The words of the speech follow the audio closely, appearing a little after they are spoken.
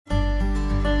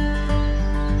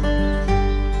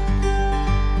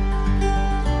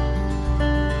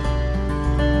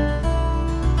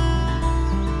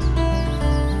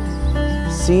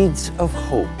Seeds of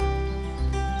Hope.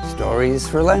 Stories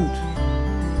for Lent.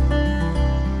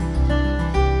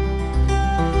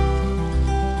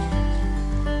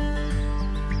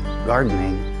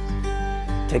 Gardening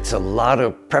takes a lot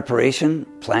of preparation,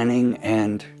 planning,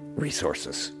 and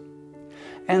resources.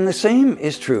 And the same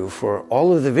is true for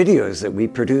all of the videos that we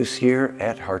produce here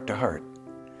at Heart to Heart.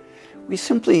 We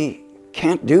simply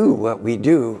can't do what we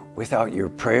do without your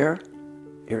prayer,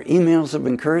 your emails of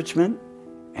encouragement,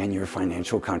 and your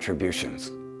financial contributions.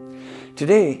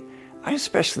 Today, I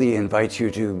especially invite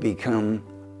you to become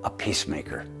a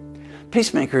peacemaker.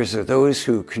 Peacemakers are those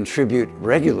who contribute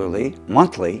regularly,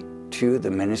 monthly, to the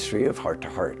ministry of Heart to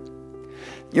Heart.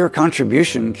 Your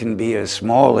contribution can be as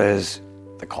small as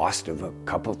the cost of a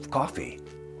cup of coffee,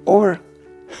 or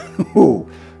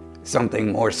something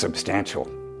more substantial.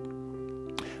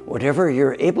 Whatever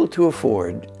you're able to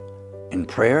afford in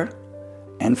prayer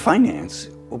and finance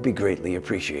will be greatly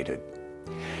appreciated.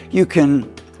 You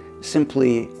can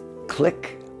simply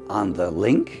click on the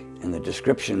link in the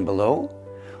description below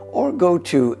or go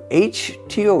to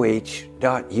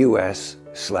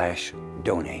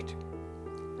htoh.us/donate.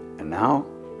 And now,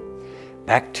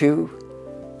 back to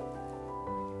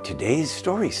today's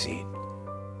story seed.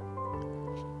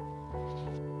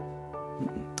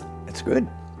 That's good.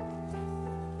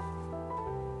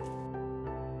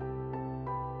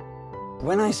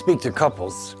 When I speak to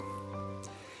couples,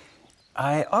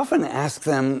 I often ask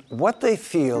them what they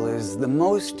feel is the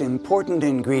most important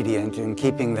ingredient in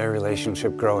keeping their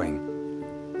relationship growing.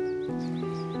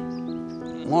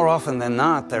 More often than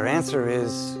not, their answer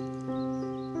is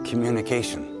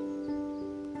communication.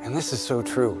 And this is so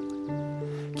true.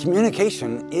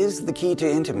 Communication is the key to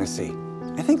intimacy.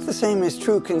 I think the same is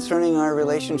true concerning our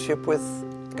relationship with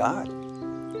God.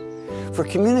 For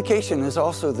communication is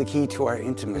also the key to our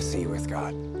intimacy with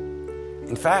God.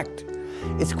 In fact,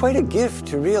 it's quite a gift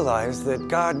to realize that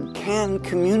God can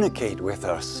communicate with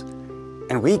us,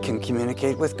 and we can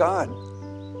communicate with God.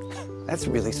 That's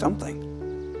really something.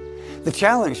 The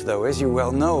challenge, though, as you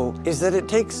well know, is that it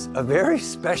takes a very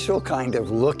special kind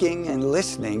of looking and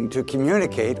listening to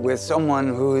communicate with someone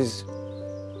who's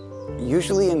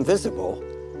usually invisible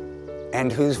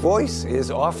and whose voice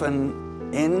is often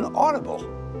inaudible.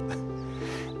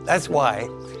 That's why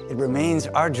it remains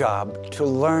our job to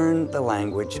learn the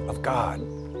language of God.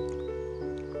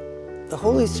 The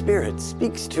Holy Spirit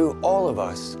speaks to all of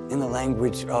us in the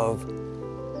language of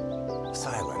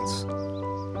silence.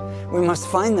 We must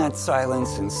find that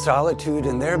silence in solitude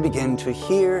and there begin to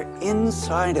hear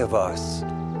inside of us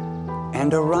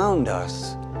and around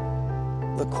us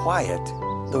the quiet,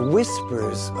 the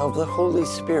whispers of the Holy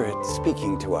Spirit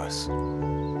speaking to us.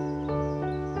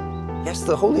 Yes,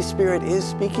 the Holy Spirit is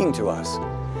speaking to us.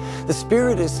 The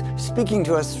Spirit is speaking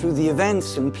to us through the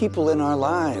events and people in our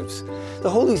lives. The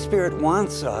Holy Spirit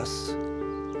wants us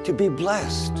to be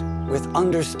blessed with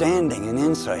understanding and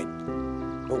insight,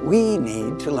 but we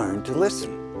need to learn to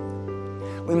listen.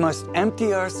 We must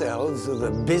empty ourselves of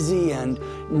the busy and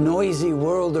noisy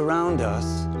world around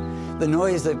us, the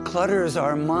noise that clutters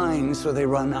our minds so they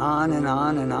run on and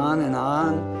on and on and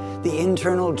on, the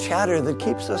internal chatter that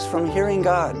keeps us from hearing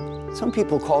God. Some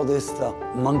people call this the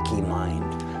monkey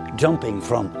mind, jumping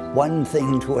from one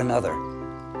thing to another.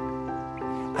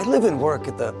 I live and work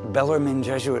at the Bellarmine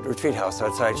Jesuit Retreat House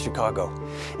outside Chicago,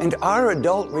 and our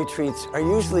adult retreats are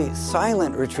usually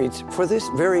silent retreats for this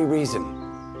very reason.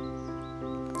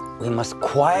 We must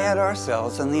quiet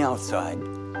ourselves on the outside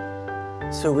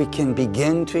so we can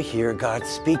begin to hear God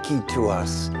speaking to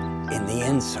us in the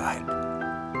inside.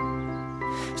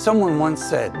 Someone once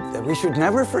said that we should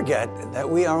never forget that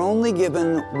we are only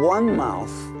given one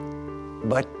mouth,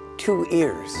 but two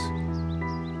ears.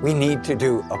 We need to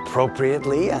do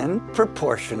appropriately and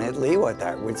proportionately what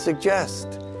that would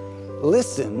suggest.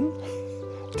 Listen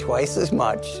twice as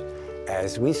much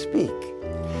as we speak.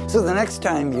 So the next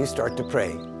time you start to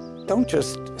pray, don't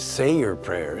just say your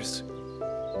prayers.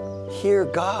 Hear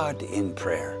God in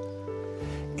prayer.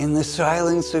 In the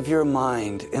silence of your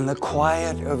mind, in the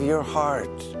quiet of your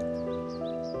heart,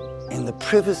 in the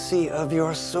privacy of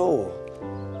your soul,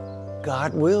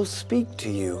 God will speak to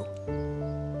you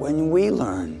when we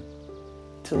learn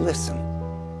to listen.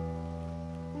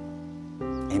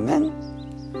 Amen?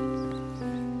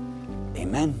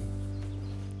 Amen.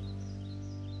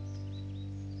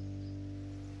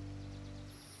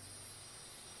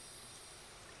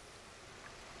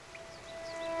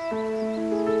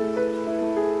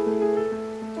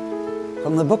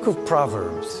 From the book of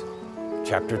Proverbs,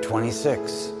 chapter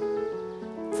 26.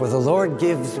 For the Lord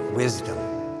gives wisdom.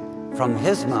 From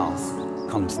his mouth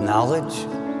comes knowledge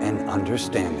and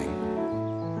understanding.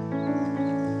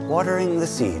 watering the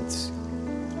seeds.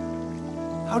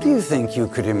 How do you think you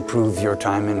could improve your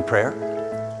time in prayer?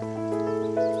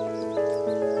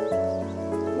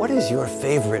 What is your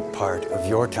favorite part of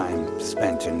your time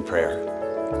spent in prayer?